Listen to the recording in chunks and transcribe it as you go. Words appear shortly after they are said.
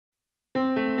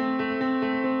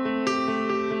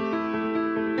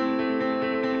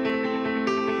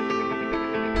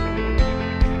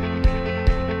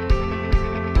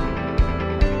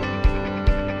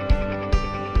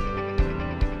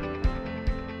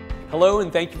Hello,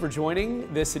 and thank you for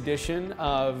joining this edition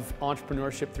of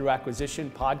Entrepreneurship Through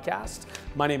Acquisition podcast.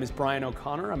 My name is Brian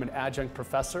O'Connor. I'm an adjunct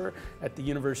professor at the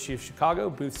University of Chicago,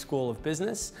 Booth School of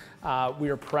Business. We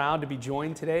are proud to be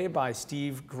joined today by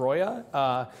Steve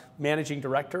Groya, Managing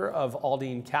Director of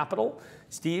Aldine Capital.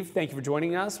 Steve, thank you for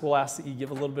joining us. We'll ask that you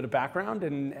give a little bit of background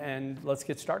and let's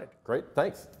get started. Great,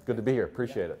 thanks. Good to be here,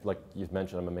 appreciate it. Like you've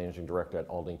mentioned, I'm a Managing Director at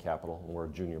Aldine Capital, and we're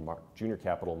a junior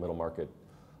capital, middle market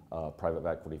private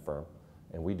equity firm,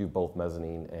 and we do both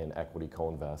mezzanine and equity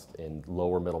co-invest in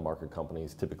lower middle market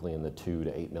companies, typically in the $2 to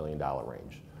 $8 million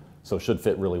range. So it should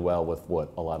fit really well with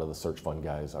what a lot of the search fund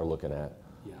guys are looking at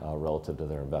relative to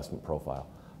their investment profile.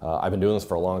 I've been doing this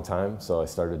for a long time, so I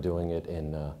started doing it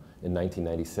in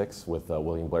 1996 with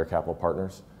William Blair Capital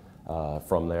Partners.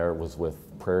 From there was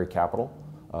with Prairie Capital,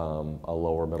 a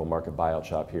lower middle market buyout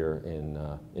shop here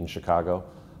in Chicago.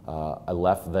 I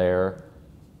left there,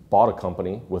 bought a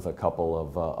company with a couple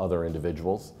of other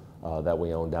individuals that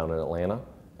we own down in Atlanta,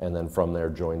 and then from there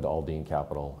joined Aldine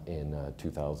Capital in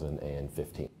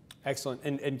 2015. Excellent.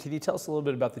 And can you tell us a little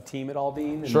bit about the team at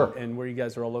Aldine Sure. and where you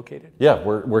guys are all located? Yeah,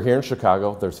 we're here in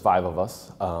Chicago. There's 5 of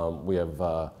us. We have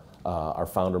our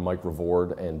founder, Mike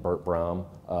Revord, and Bert Braum.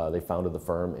 They founded the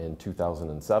firm in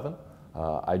 2007.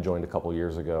 I joined a couple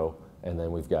years ago. And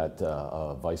then we've got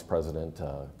Vice President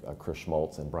Chris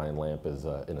Schmaltz, and Brian Lamp is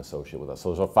an associate with us.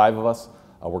 So there's 5 of us.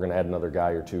 We're going to add another guy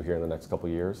or 2 here in the next couple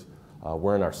of years.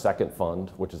 We're in our second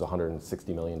fund, which is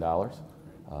 $160 million.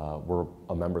 We're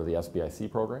a member of the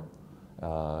SBIC program,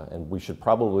 and we should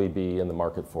probably be in the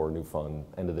market for a new fund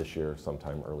end of this year,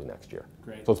 sometime early next year.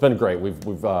 Great. So it's been great.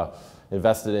 We've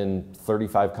invested in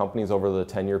 35 companies over the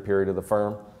 10-year period of the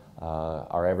firm.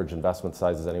 Our average investment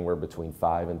size is anywhere between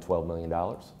 $5 and $12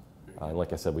 million. And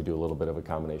like I said, we do a little bit of a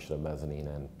combination of mezzanine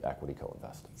and equity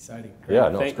co-invest. Exciting. Great. Yeah,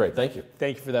 no, it's great. Thank you.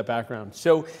 Thank you for that background.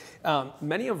 So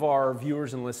many of our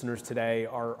viewers and listeners today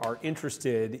are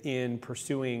interested in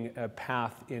pursuing a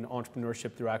path in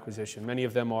entrepreneurship through acquisition. Many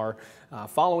of them are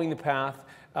following the path.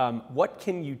 What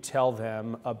can you tell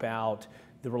them about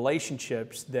the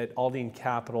relationships that Aldine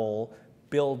Capital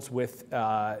builds with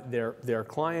their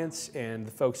clients and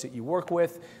the folks that you work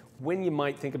with? When you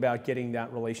might think about getting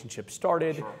that relationship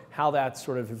started, Sure. How that's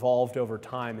sort of evolved over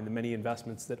time in the many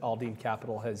investments that Aldine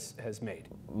Capital has made?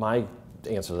 My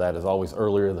answer to that is always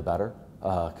earlier the better,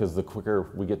 because the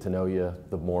quicker we get to know you,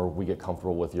 the more we get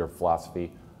comfortable with your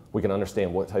philosophy. We can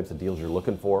understand what types of deals you're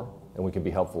looking for, and we can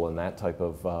be helpful in that type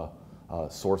of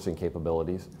sourcing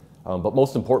capabilities. But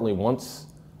most importantly, once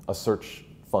a search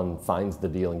fund finds the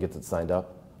deal and gets it signed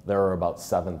up, there are about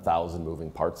 7,000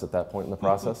 moving parts at that point in the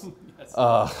process.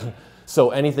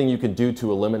 So anything you can do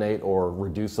to eliminate or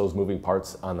reduce those moving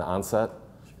parts on the onset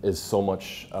is so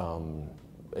much,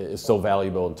 is so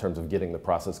valuable in terms of getting the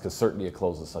process, because certainty of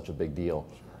close is such a big deal.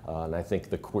 And I think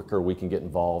the quicker we can get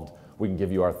involved, we can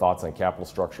give you our thoughts on capital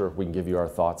structure, we can give you our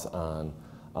thoughts on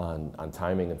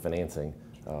timing and financing,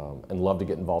 and love to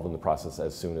get involved in the process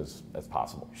as soon as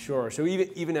possible. Sure. So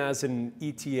even as an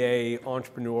ETA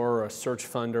entrepreneur or a search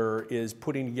funder is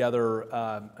putting together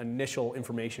an initial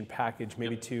information package,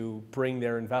 maybe to bring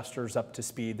their investors up to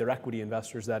speed, their equity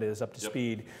investors that is, up to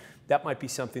speed, that might be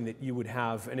something that you would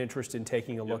have an interest in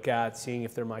taking a look at, seeing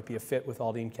if there might be a fit with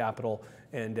Aldine Capital,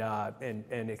 and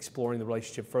exploring the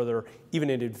relationship further, even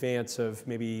in advance of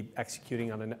maybe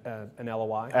executing on an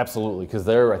LOI? Absolutely, because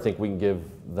there I think we can give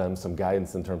them some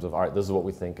guidance in terms of, all right, this is what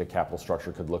we think a capital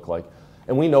structure could look like.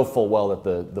 And we know full well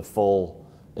that the full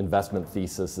investment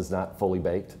thesis is not fully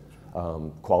baked.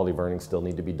 Quality of earnings still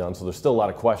need to be done, so there's still a lot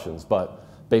of questions,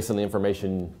 but based on the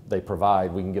information they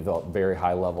provide, we can give a very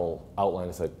high level outline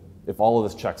and say, if all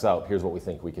of this checks out, here's what we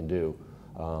think we can do.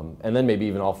 And then maybe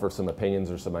even offer some opinions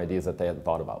or some ideas that they hadn't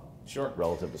thought about. Sure.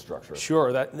 Relative to structure.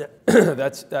 Sure,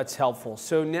 that's helpful.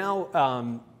 So now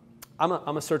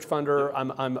I'm a search funder.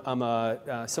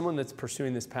 I'm someone that's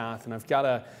pursuing this path, and I've got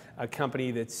a company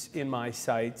that's in my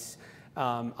sights.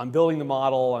 I'm building the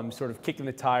model. I'm sort of kicking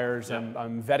the tires.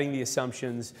 I'm vetting the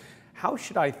assumptions. How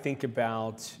should I think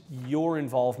about your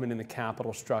involvement in the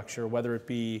capital structure, whether it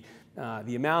be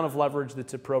the amount of leverage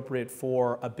that's appropriate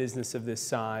for a business of this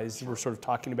size? We're sort of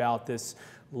talking about this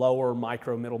lower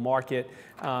micro middle market.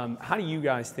 How do you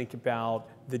guys think about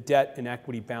the debt and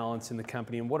equity balance in the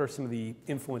company, and what are some of the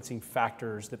influencing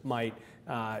factors that might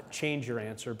change your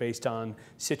answer based on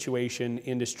situation,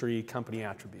 industry, company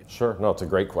attributes? Sure, no, it's a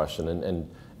great question,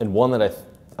 and one that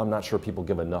I'm not sure people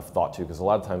give enough thought to, because a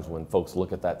lot of times when folks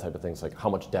look at that type of thing, it's like, how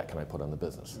much debt can I put on the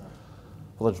business?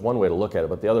 Well, there's one way to look at it,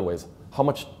 but the other way is, how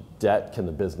much debt can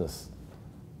the business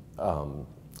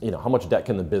how much debt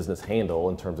can the business handle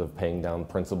in terms of paying down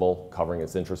principal, covering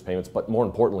its interest payments, but more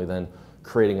importantly then,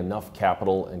 creating enough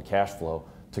capital and cash flow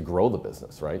to grow the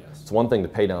business, right? Yes. It's one thing to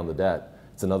pay down the debt,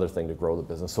 it's another thing to grow the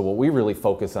business. So what we really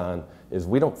focus on is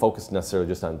we don't focus necessarily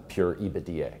just on pure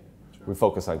EBITDA. Sure. We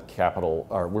focus on capital,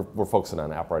 or we're focusing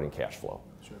on operating cash flow.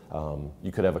 Sure.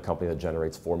 You could have a company that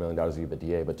generates $4 million of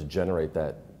EBITDA, but to generate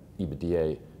that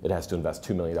EBITDA, it has to invest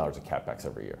 $2 million of CapEx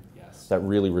every year. Yes. That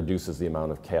really reduces the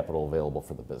amount of capital available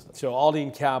for the business. So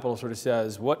Aldine Capital sort of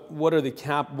says, what are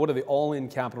the all-in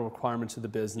capital requirements of the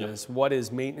business? Yep. What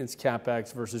is maintenance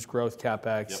CapEx versus growth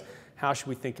CapEx? Yep. How should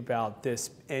we think about this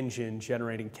engine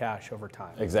generating cash over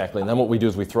time? Exactly, and then what we do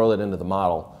is we throw that into the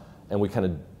model and we kind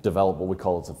of develop what we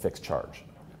call as a fixed charge.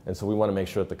 And so we want to make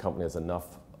sure that the company has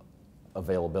enough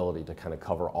availability to kind of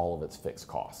cover all of its fixed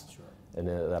costs. Sure. And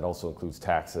then that also includes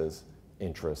taxes,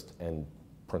 interest, and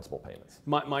principal payments.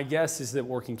 My guess is that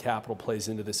working capital plays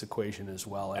into this equation as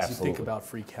well as Absolutely. You think about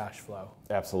free cash flow.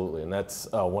 Absolutely, and that's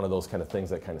one of those kind of things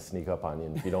that kind of sneak up on you,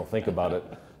 and if you don't think about it,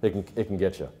 it can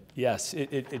get you. Yes,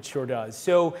 it sure does.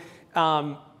 So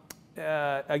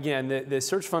again, the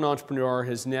search fund entrepreneur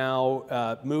has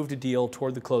now moved a deal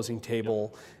toward the closing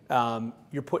table. Yep.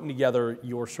 You're putting together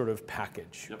your sort of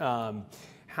package. Yep.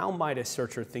 How might a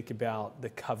searcher think about the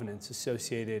covenants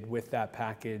associated with that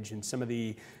package and some of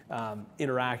the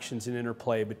interactions and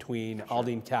interplay between Sure.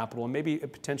 Aldine Capital and maybe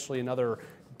potentially another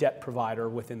debt provider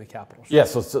within the capital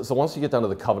structure? Yeah, so once you get down to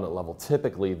the covenant level,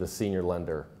 typically the senior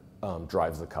lender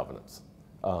drives the covenants.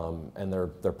 And they're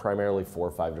primarily 4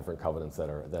 or 5 different covenants that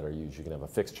are used. You can have a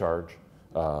fixed charge,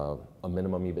 a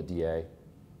minimum EBITDA,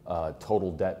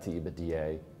 total debt to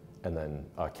EBITDA, and then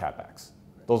CapEx.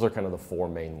 Those are kind of the 4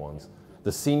 main ones.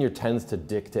 The senior tends to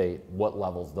dictate what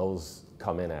levels those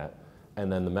come in at,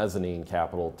 and then the mezzanine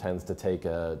capital tends to take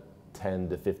a 10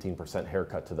 to 15%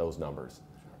 haircut to those numbers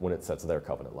when it sets their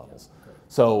covenant levels.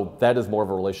 So that is more of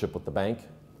a relationship with the bank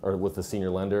or with the senior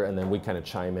lender, and then we kind of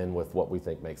chime in with what we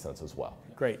think makes sense as well.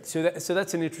 Great. So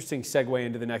that's an interesting segue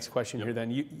into the next question Yep. here then.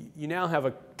 You now have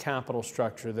a capital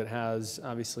structure that has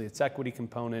obviously its equity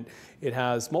component, it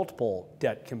has multiple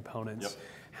debt components. Yep.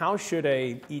 How should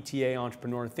a ETA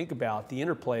entrepreneur think about the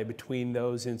interplay between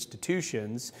those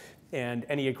institutions and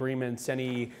any agreements,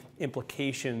 any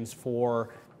implications for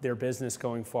their business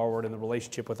going forward and the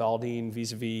relationship with Aldine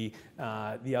vis-a-vis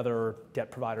the other debt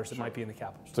providers that Sure. might be in the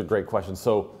capital? It's a great question.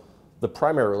 So the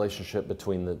primary relationship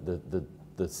between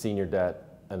the senior debt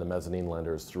and the mezzanine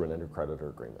lenders through an intercreditor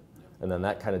agreement. Yep. And then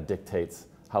that kind of dictates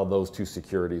how those 2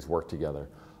 securities work together.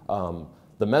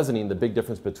 The mezzanine, the big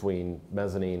difference between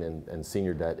mezzanine and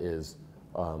senior debt is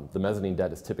the mezzanine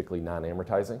debt is typically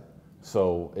non-amortizing.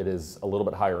 So it is a little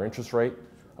bit higher interest rate,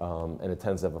 and it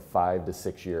tends to have a 5 to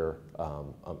 6 year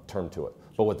term to it.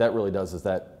 But what that really does is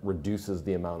that reduces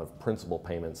the amount of principal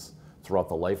payments throughout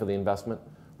the life of the investment,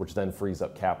 which then frees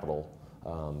up capital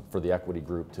for the equity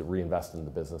group to reinvest in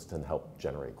the business to help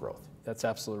generate growth. That's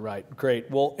absolutely right. Great.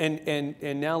 Well,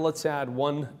 and now let's add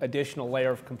one additional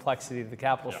layer of complexity to the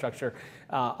capital structure.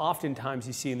 Oftentimes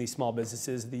you see in these small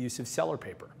businesses the use of seller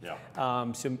paper.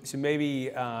 Yeah. So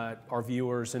maybe our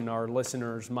viewers and our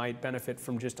listeners might benefit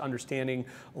from just understanding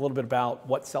a little bit about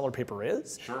what seller paper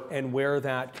is Sure. and where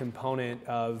that component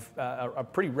of a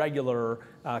pretty regular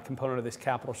component of this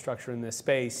capital structure in this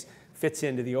space fits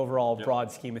into the overall Yep.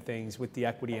 broad scheme of things with the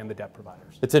equity and the debt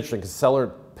providers. It's interesting because seller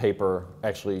paper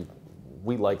actually,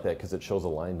 we like that because it shows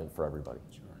alignment for everybody,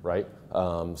 Sure. right?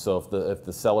 So if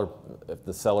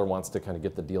the seller wants to kind of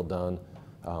get the deal done,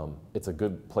 it's a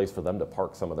good place for them to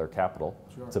park some of their capital.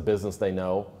 Sure. It's a business they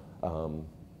know.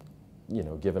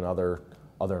 Given other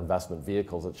investment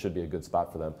vehicles, it should be a good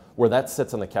spot for them. Where that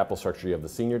sits on the capital structure, you have the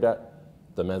senior debt,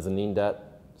 the mezzanine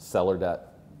debt, seller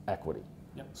debt, equity.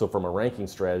 Yep. So from a ranking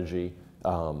strategy,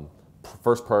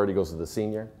 first priority goes to the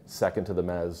senior, second to the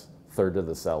mezz, third to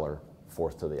the seller,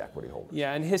 fourth to the equity holder.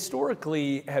 Yeah, and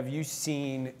historically, have you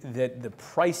seen that the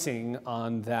pricing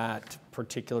on that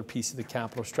particular piece of the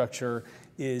capital structure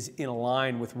is in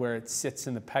line with where it sits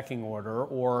in the pecking order,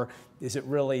 or is it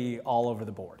really all over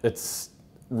the board? It's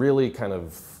really kind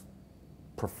of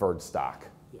preferred stock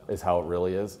is how it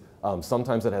really is.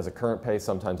 Sometimes it has a current pay,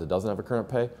 sometimes it doesn't have a current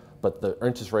pay, but the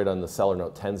interest rate on the seller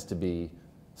note tends to be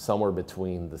somewhere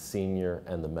between the senior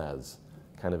and the mezz,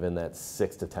 kind of in that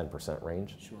 6 to 10%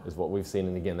 range Sure. is what we've seen.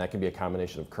 And again, that can be a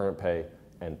combination of current pay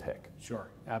and PIK.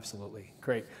 Sure, absolutely.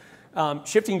 Great.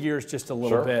 Shifting gears just a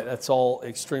little Sure. bit, that's all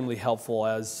extremely helpful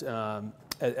as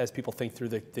people think through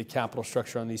the capital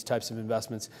structure on these types of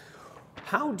investments.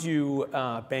 How do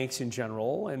banks in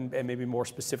general, and maybe more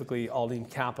specifically Aldine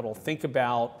Capital, think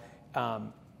about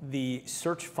the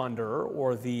search funder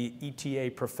or the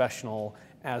ETA professional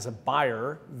as a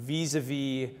buyer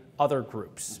vis-a-vis other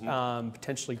groups,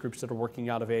 potentially groups that are working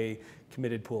out of a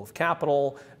committed pool of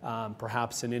capital,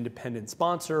 perhaps an independent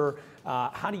sponsor.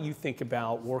 How do you think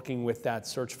about working with that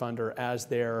search funder as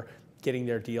they're getting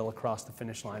their deal across the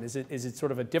finish line? Is it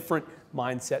sort of a different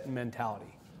mindset and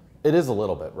mentality? It is a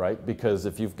little bit, right? Because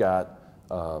if you've got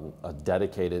a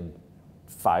dedicated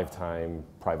 5-time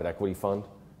private equity fund,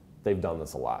 they've done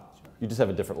this a lot. You just have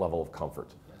a different level of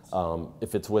comfort.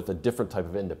 If it's with a different type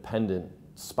of independent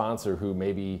sponsor who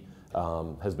maybe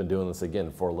has been doing this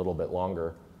again for a little bit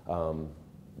longer,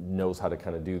 knows how to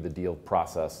kind of do the deal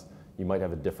process, you might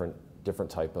have a different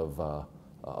type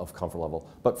of comfort level.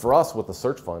 But for us with the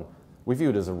search fund, we view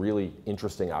it as a really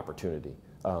interesting opportunity.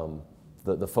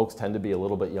 The folks tend to be a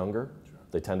little bit younger.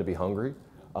 They tend to be hungry.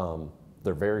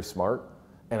 They're very smart.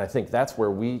 And I think that's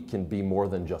where we can be more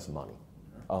than just money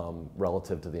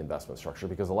relative to the investment structure,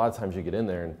 because a lot of times you get in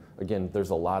there and again,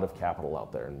 there's a lot of capital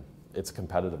out there and it's a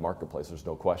competitive marketplace, there's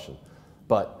no question.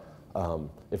 But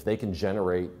if they can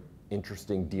generate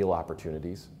interesting deal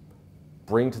opportunities,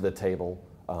 bring to the table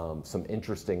some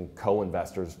interesting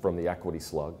co-investors from the equity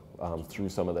slug through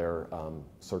some of their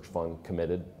search fund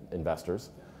committed investors,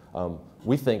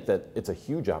 we think that it's a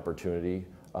huge opportunity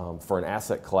for an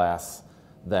asset class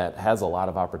that has a lot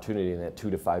of opportunity in that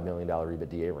 $2 to $5 million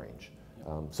EBITDA range.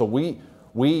 So we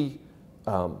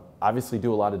obviously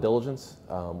do a lot of diligence.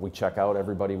 We check out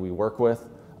everybody we work with.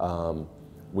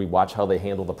 We watch how they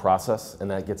handle the process, and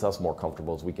that gets us more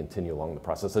comfortable as we continue along the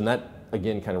process. And that,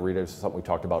 again, kind of reiterates something we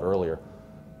talked about earlier.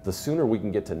 The sooner we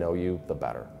can get to know you, the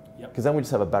better. Because then we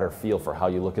just have a better feel for how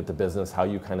you look at the business, how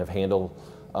you kind of handle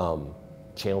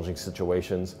challenging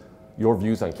situations, your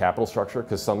views on capital structure,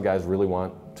 because some guys really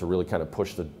want to really kind of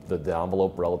push the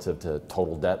envelope relative to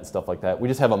total debt and stuff like that. We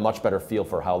just have a much better feel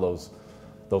for how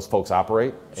those folks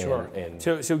operate. Sure.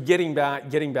 So getting back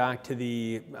to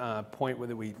the point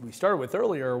that we started with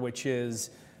earlier, which is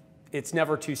it's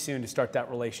never too soon to start that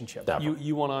relationship.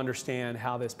 You want to understand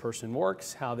how this person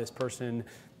works, how this person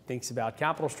thinks about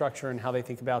capital structure, and how they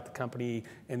think about the company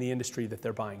and the industry that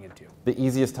they're buying into. The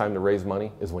easiest time to raise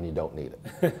money is when you don't need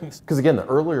it. Because again, the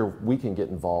earlier we can get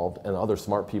involved and other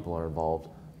smart people are involved,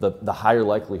 the higher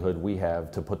likelihood we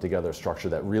have to put together a structure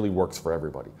that really works for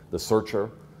everybody. The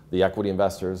searcher, the equity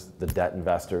investors, the debt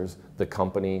investors, the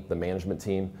company, the management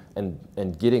team,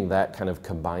 and getting that kind of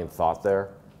combined thought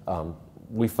there,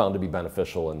 we found to be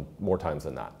beneficial and more times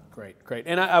than not. Great.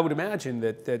 And I would imagine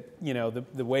that you know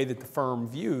the way that the firm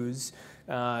views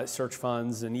search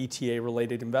funds and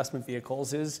ETA-related investment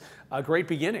vehicles is a great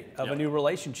beginning of a new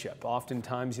relationship.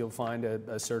 Oftentimes you'll find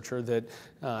a searcher that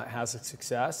has a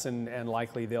success, and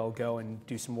likely they'll go and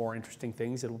do some more interesting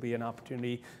things. It'll be an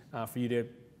opportunity for you to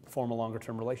form a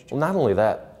longer-term relationship. Well, not only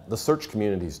that, the search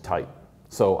community is tight.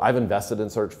 So I've invested in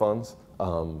search funds,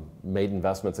 made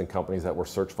investments in companies that were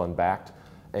search fund backed,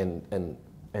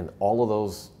 and all of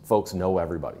those folks know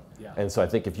everybody. And so I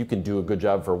think if you can do a good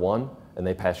job for one and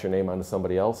they pass your name on to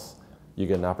somebody else, you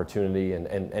get an opportunity.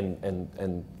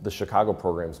 And the Chicago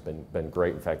program's been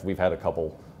great. In fact, we've had a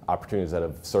couple opportunities that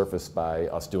have surfaced by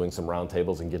us doing some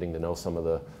roundtables and getting to know some of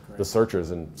the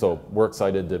searchers. And so we're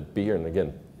excited to be here. And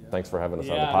again, thanks for having us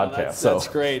on the podcast. That's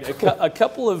great. A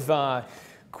couple of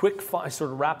quick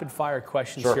sort of rapid fire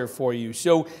questions here for you.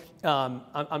 So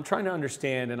I'm trying to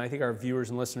understand, and I think our viewers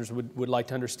and listeners would like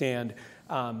to understand,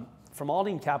 from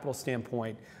Aldine Capital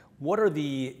standpoint, what are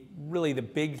really the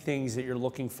big things that you're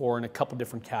looking for in a couple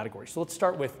different categories? So let's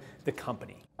start with the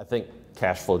company. I think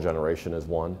cash flow generation is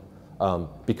one.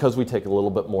 Because we take a little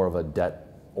bit more of a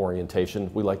debt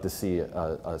orientation, we like to see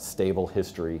a stable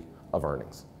history of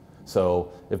earnings.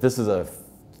 So if this is a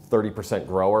 30%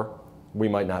 grower, we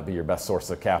might not be your best source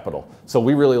of capital. So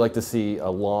we really like to see a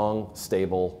long,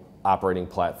 stable operating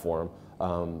platform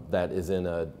that is in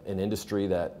an industry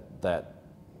that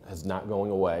is not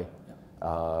going away,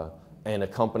 and a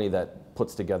company that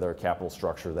puts together a capital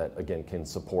structure that, again, can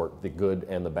support the good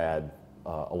and the bad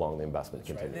along the investment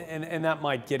continuum. Right. And that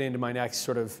might get into my next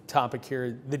sort of topic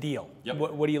here, the deal.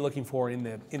 What are you looking for in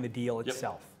the deal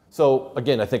itself? So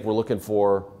again, I think we're looking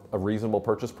for a reasonable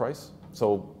purchase price.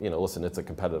 So, listen, it's a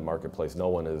competitive marketplace. No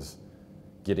one is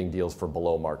getting deals for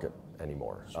below market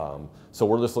anymore. So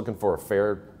we're just looking for a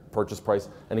fair purchase price.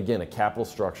 And again, a capital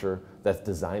structure that's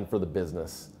designed for the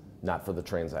business, not for the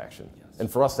transaction. And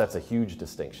for us, that's a huge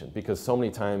distinction, because so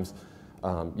many times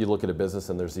you look at a business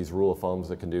and there's these rule of thumbs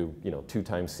that can do, 2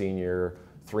 times senior,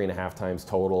 3.5 times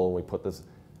total. And we put this,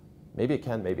 maybe it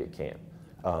can, maybe it can't.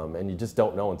 And you just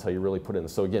don't know until you really put it in.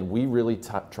 So again, we really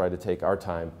try to take our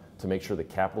time to make sure the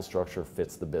capital structure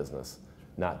fits the business,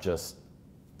 not just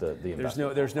the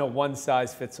investment. There's no one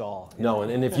size fits all. No,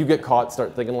 and if you get caught,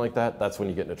 start thinking like that, that's when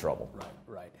you get into trouble.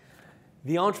 Right.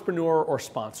 the entrepreneur or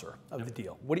sponsor of the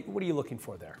deal. What are you looking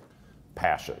for there?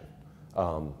 Passion.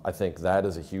 I think that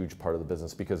is a huge part of the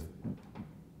business because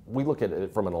we look at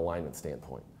it from an alignment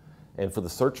standpoint. And for the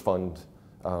search fund,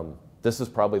 this is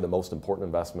probably the most important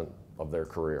investment of their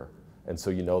career. And so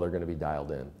you know they're going to be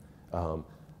dialed in.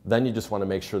 Then you just want to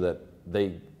make sure that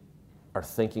they are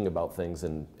thinking about things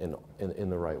in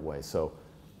the right way. So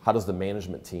how does the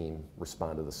management team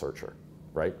respond to the searcher,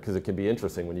 right? Because it can be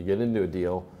interesting when you get into a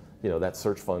deal, you know, that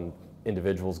search fund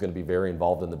individual is going to be very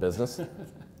involved in the business.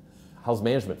 How's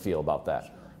management feel about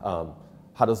that?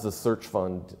 How does the search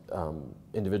fund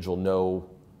individual know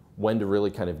when to really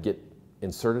kind of get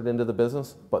inserted into the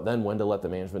business, but then when to let the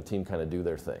management team kind of do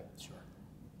their thing? Sure.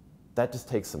 That just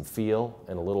takes some feel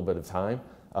and a little bit of time.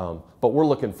 But we're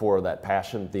looking for that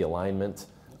passion, the alignment.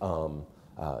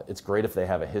 It's great if they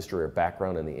have a history or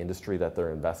background in the industry that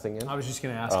they're investing in. I was just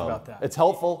going to ask about that. It's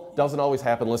helpful. Doesn't always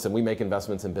happen. Listen, we make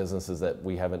investments in businesses that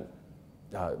we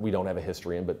don't have a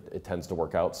history in, but it tends to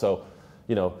work out. So,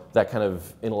 you know, that kind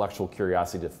of intellectual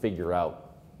curiosity to figure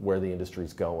out where the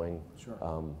industry's going,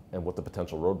 sure. And what the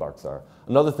potential roadblocks are.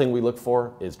 Another thing we look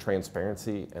for is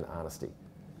transparency and honesty.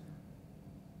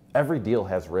 Every deal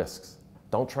has risks.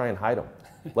 Don't try and hide them.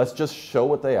 Let's just show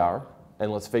what they are,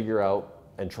 and let's figure out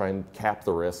and try and cap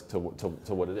the risk to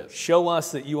what it is. Show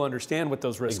us that you understand what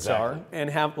those risks Exactly. are,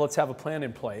 and let's have a plan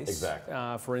in place Exactly.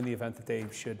 For in the event that they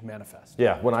should manifest.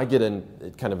 Yeah, when I get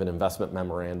in kind of an investment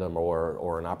memorandum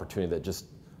or an opportunity that just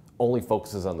only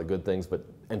focuses on the good things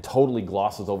and totally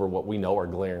glosses over what we know are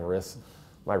glaring risks,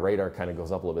 my radar kind of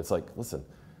goes up a little bit. It's like, listen,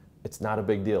 it's not a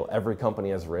big deal. Every company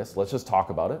has risks. Let's just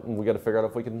talk about it, and we got to figure out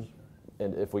if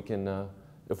we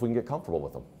can get comfortable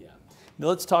with them. Yeah. Now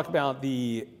let's talk about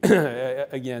the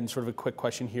again, sort of a quick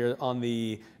question here on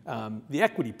the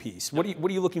equity piece. What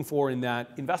are you looking for in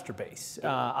that investor base?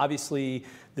 Obviously,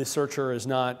 the searcher is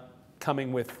not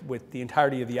coming with the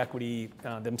entirety of the equity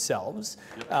themselves.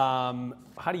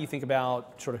 How do you think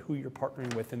about sort of who you're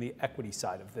partnering with in the equity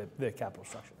side of the capital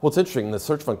structure? Well, it's interesting. In the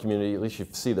search fund community, at least you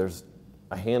see there's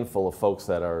a handful of folks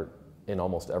that are in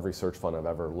almost every search fund I've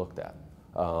ever looked at.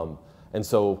 And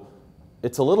so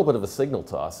it's a little bit of a signal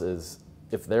to us is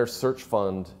if their search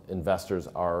fund investors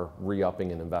are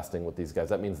re-upping and investing with these guys,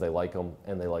 that means they like them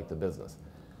and they like the business.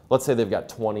 Let's say they've got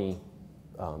 20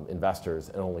 investors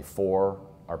and only 4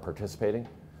 are participating.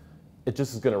 It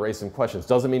just is going to raise some questions.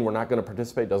 Doesn't mean we're not going to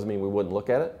participate, doesn't mean we wouldn't look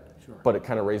at it, sure. But it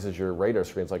kind of raises your radar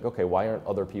screen. It's like, okay, why aren't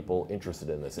other people interested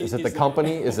in this? Is it the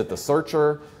company? Is it the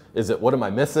searcher? Is it what am I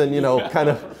missing? You know,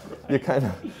 yeah.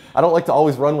 I don't like to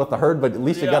always run with the herd, but at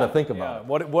least you got to think about it.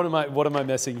 What am I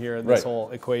missing here in this whole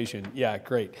equation? Yeah,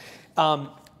 great.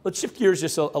 Let's shift gears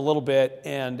just a little bit,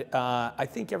 and I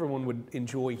think everyone would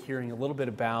enjoy hearing a little bit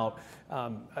about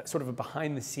sort of a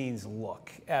behind-the-scenes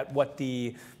look at what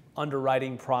the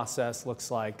underwriting process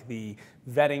looks like, the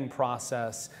vetting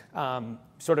process,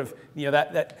 sort of, you know,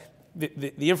 that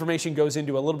the information goes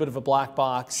into a little bit of a black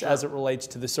box sure. as it relates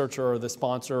to the searcher or the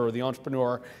sponsor or the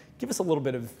entrepreneur. Give us a little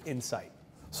bit of insight.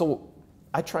 So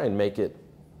I try and make it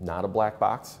not a black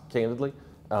box, candidly.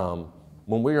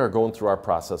 When we are going through our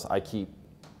process, I keep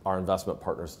our investment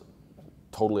partners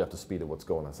totally up to speed of what's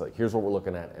going on. It's like, here's what we're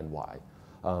looking at and why.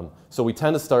 So we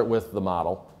tend to start with the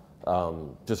model,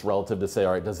 just relative to say,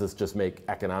 all right, does this just make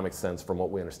economic sense from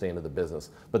what we understand of the business?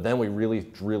 But then we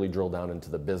really drill down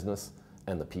into the business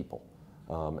and the people.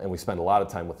 And we spend a lot of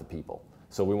time with the people.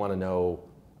 So we want to know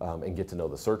and get to know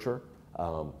the searcher,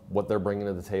 what they're bringing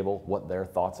to the table, what their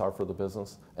thoughts are for the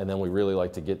business. And then we really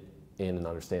like to get in and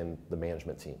understand the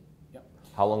management team. Yep.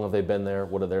 How long have they been there?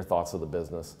 What are their thoughts of the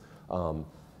business? And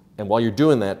while you're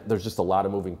doing that, there's just a lot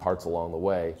of moving parts along the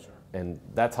way. Sure. And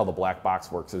that's how the black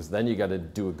box works, is then you got to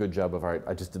do a good job of, all right,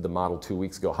 I just did the model 2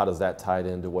 weeks ago. How does that tie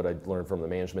into what I learned from the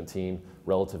management team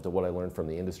relative to what I learned from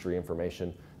the industry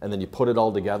information? And then you put it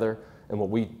all together, and what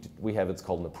we have, it's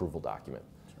called an approval document.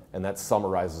 Sure. And that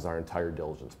summarizes our entire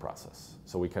diligence process.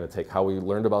 So we kind of take how we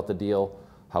learned about the deal,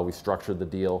 how we structured the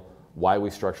deal, why we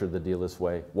structured the deal this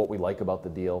way, what we like about the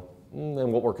deal,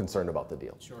 and what we're concerned about the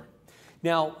deal. Sure.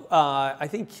 Now, I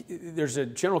think there's a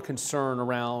general concern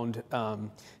around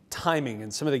timing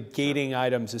and some of the gating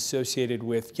items associated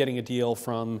with getting a deal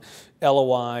from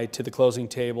LOI to the closing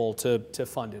table to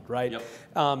funded, right?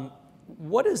 Yep.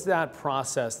 What is that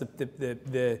process,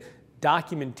 the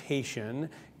documentation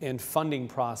and funding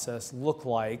process look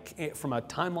like from a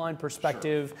timeline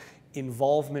perspective? Sure.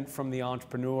 Involvement from the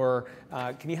entrepreneur.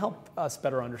 Can you help us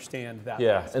better understand that?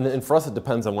 Yeah, and for us it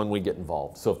depends on when we get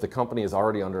involved. So if the company is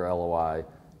already under LOI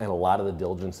and a lot of the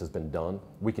diligence has been done,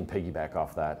 we can piggyback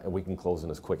off that and we can close in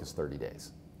as quick as 30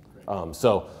 days.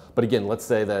 But again, let's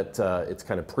say that it's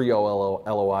kind of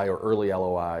pre-LOI or early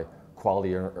LOI,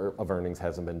 quality of earnings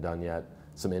hasn't been done yet,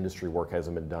 some industry work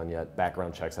hasn't been done yet,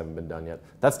 background checks haven't been done yet.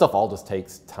 That stuff all just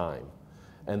takes time.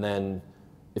 And then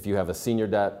if you have a senior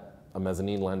debt, a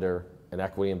mezzanine lender, an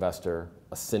equity investor,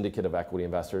 a syndicate of equity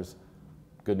investors,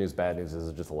 good news, bad news is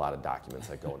there's just a lot of documents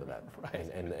that go into that. Right.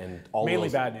 And all mainly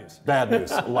those, bad news. Bad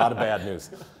news, a lot of bad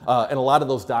news. And a lot of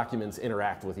those documents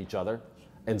interact with each other.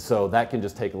 And so that can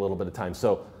just take a little bit of time.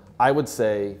 So I would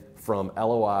say from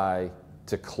LOI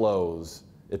to close,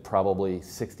 it probably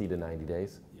 60 to 90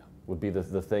 days would be the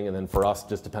thing. And then for us,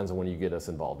 just depends on when you get us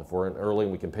involved. If we're in early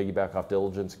and we can piggyback off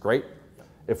diligence, great.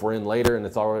 If we're in later and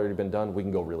it's already been done, we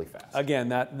can go really fast. Again,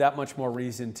 that much more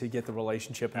reason to get the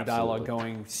relationship and the dialogue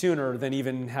going sooner than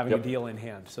even having a deal in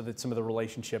hand, so that some of the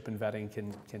relationship and vetting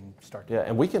can start to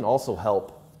and we can also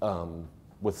help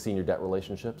with senior debt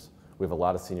relationships. We have a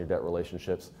lot of senior debt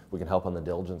relationships. We can help on the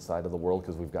diligence side of the world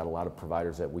because we've got a lot of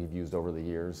providers that we've used over the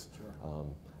years. Sure.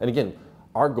 And again,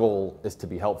 our goal is to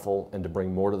be helpful and to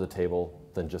bring more to the table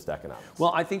than just economics.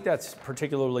 Well, I think that's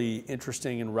particularly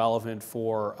interesting and relevant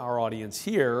for our audience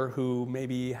here who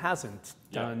maybe hasn't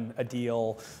done a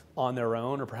deal on their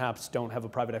own, or perhaps don't have a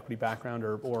private equity background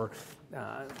or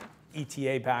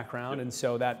ETA background, and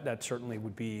so that certainly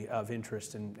would be of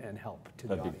interest and help to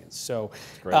the audience. So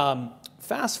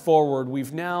fast forward,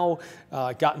 we've now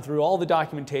gotten through all the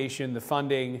documentation, the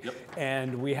funding,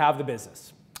 and we have the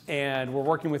business. And we're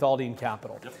working with Aldine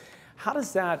Capital. How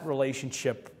does that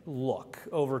relationship look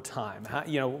over time?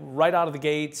 Right out of the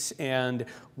gates, and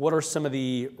what are some of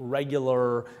the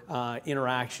regular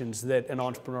interactions that an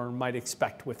entrepreneur might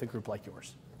expect with a group like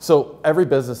yours? So every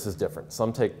business is different.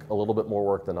 Some take a little bit more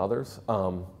work than others.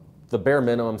 The bare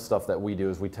minimum stuff that we do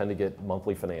is we tend to get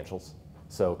monthly financials.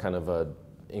 So kind of a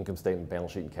income statement,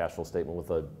 balance sheet, and cash flow statement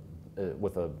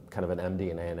with a kind of an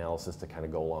MD&A analysis to kind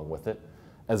of go along with it.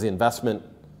 As the investment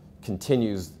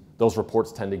continues, those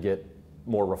reports tend to get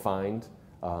more refined,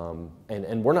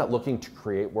 and we're not looking to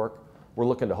create work. We're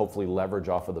looking to hopefully leverage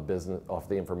off of the business, off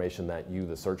the information that you,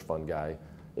 the search fund guy,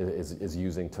 is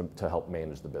using to help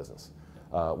manage the business.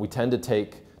 We tend to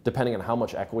take, depending on how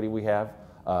much equity we have,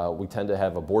 we tend to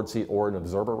have a board seat or an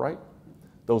observer right.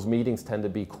 Those meetings tend to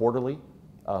be quarterly.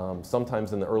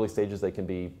 Sometimes in the early stages they can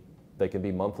be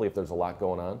monthly if there's a lot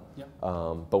going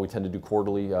on. But we tend to do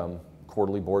quarterly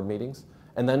board meetings.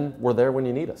 And then we're there when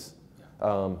you need us.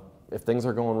 If things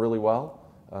are going really well,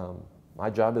 my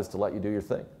job is to let you do your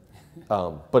thing.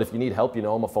 But if you need help,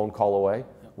 I'm a phone call away.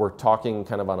 We're talking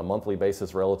kind of on a monthly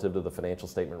basis relative to the financial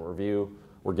statement review.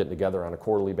 We're getting together on a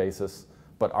quarterly basis.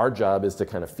 But our job is to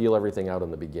kind of feel everything out in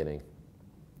the beginning.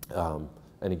 And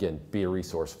again, be a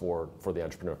resource for the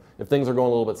entrepreneur. If things are going a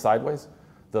little bit sideways,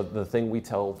 the thing we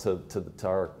tell to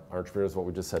our entrepreneurs, what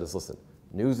we just said is, listen,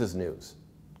 news is news,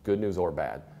 good news or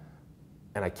bad.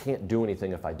 And I can't do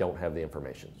anything if I don't have the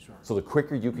information. Sure. So the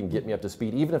quicker you can get me up to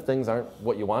speed, even if things aren't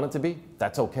what you want it to be,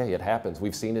 that's okay, it happens.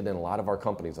 We've seen it in a lot of our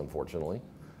companies, unfortunately.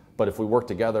 But if we work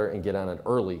together and get on it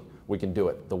early, we can do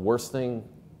it. The worst thing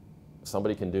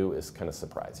somebody can do is kind of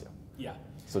surprise you. Yeah.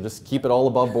 So just keep it all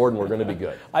above board and we're going to be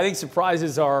good. I think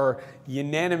surprises are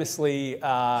unanimously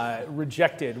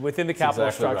rejected within the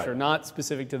capital structure, not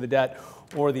specific to the debt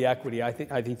or the equity. I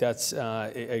think that's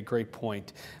a great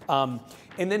point. And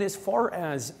then as far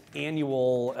as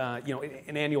annual,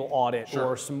 an annual audit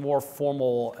or some more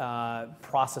formal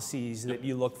processes that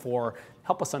you look for,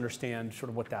 help us understand sort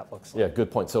of what that looks like. Yeah,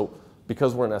 good point. So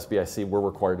because we're an SBIC, we're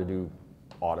required to do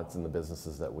audits in the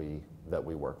businesses that we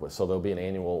work with. So there'll be an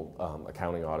annual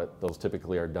accounting audit. Those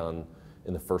typically are done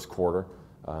in the first quarter,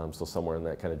 so somewhere in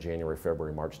that kind of January,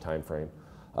 February, March timeframe.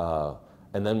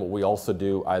 And then what we also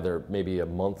do, either maybe a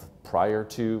month prior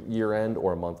to year end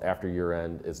or a month after year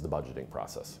end, is the budgeting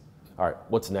process. All right,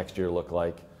 what's next year look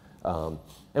like? And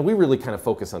we really kind of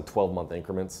focus on 12-month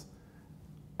increments.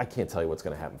 I can't tell you what's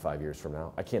going to happen 5 years from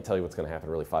now. I can't tell you what's going to happen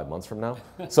really 5 months from now.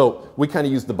 So we kind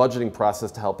of use the budgeting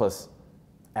process to help us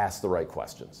ask the right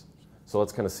questions. So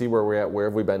let's kind of see where we're at, where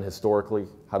have we been historically,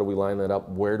 how do we line that up,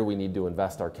 where do we need to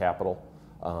invest our capital,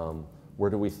 where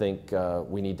do we think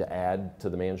we need to add to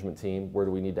the management team, where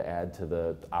do we need to add to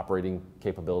the operating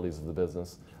capabilities of the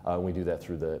business. We do that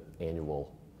through the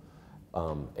annual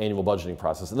budgeting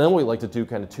process. And then what we like to do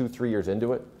kind of 2-3 years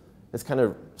into it is kind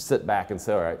of sit back and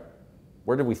say, all right,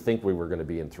 where did we think we were going to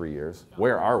be in 3 years?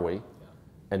 Where are we?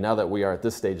 And now that we are at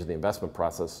this stage of the investment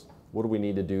process, what do we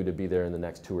need to do to be there in the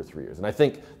next 2 or 3 years? And I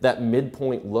think that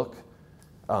midpoint look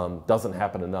doesn't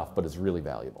happen enough, but it's really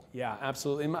valuable. Yeah,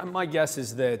 absolutely. My guess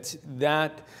is that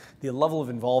the level of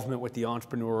involvement with the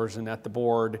entrepreneurs and at the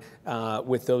board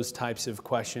with those types of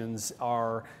questions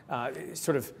are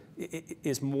sort of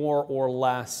is more or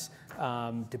less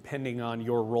depending on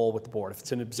your role with the board. If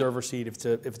it's an observer seat, if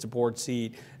it's a board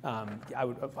seat, I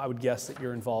would guess that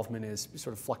your involvement is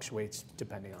sort of fluctuates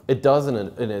depending on. It does, and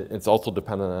it's also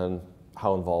dependent on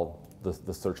how involved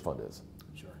the search fund is.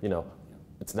 Sure. You know,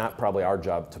 it's not probably our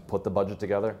job to put the budget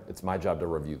together. It's my job to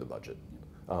review the budget.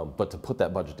 But to put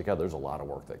that budget together, there's a lot of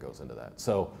work that goes into that.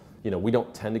 So, you know, we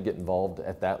don't tend to get involved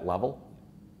at that level.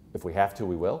 If we have to,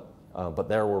 we will. But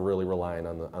there we're really relying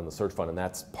on the search fund, and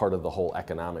that's part of the whole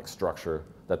economic structure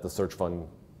that the search fund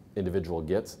individual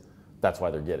gets. That's why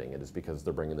they're getting it, is because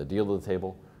they're bringing the deal to the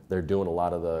table. They're doing a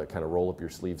lot of the kind of roll up your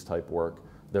sleeves type work.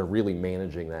 They're really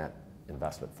managing that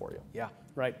investment for you. Yeah,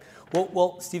 right.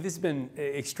 Well, Steve, this has been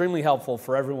extremely helpful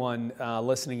for everyone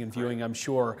listening and viewing, I'm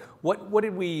sure. What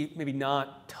did we maybe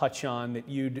not touch on that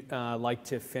you'd like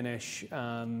to finish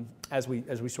as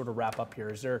we sort of wrap up here?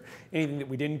 Is there anything that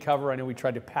we didn't cover? I know we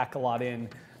tried to pack a lot in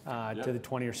to the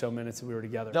 20 or so minutes that we were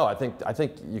together. No, I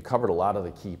think you covered a lot of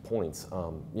the key points.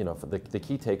 You know, for the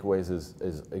key takeaways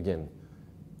is again,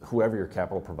 whoever your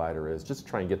capital provider is, just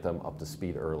try and get them up to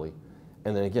speed early.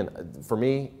 And then again, for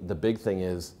me, the big thing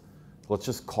is, let's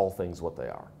just call things what they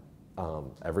are.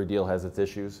 Every deal has its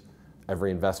issues.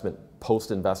 Every investment,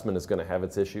 post-investment, is going to have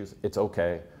its issues. It's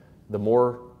okay. The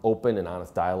more open and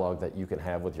honest dialogue that you can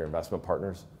have with your investment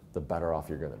partners, the better off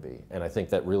you're going to be. And I think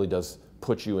that really does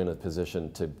put you in a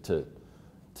position to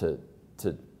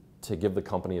give the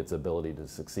company its ability to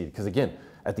succeed. Because again,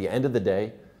 at the end of the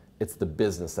day, it's the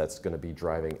business that's going to be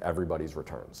driving everybody's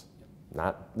returns.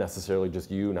 Not necessarily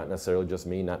just you, not necessarily just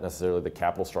me, not necessarily the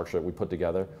capital structure that we put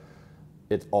together.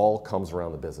 It all comes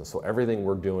around the business. So everything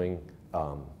we're doing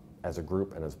as a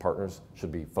group and as partners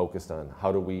should be focused on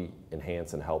how do we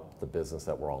enhance and help the business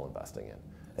that we're all investing in.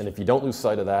 And if you don't lose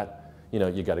sight of that, you know,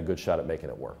 you got a good shot at making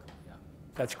it work. Yeah.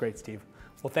 That's great, Steve.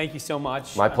 Well, thank you so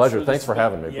much. My pleasure. Sure. Thanks for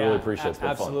having me. Yeah, really appreciate it. It's been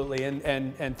absolutely.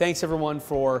 fun. And thanks everyone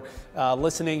for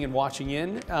listening and watching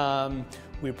in.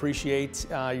 We appreciate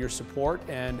your support.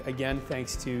 And again,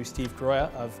 thanks to Steve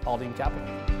Groya of Aldine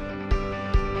Capital.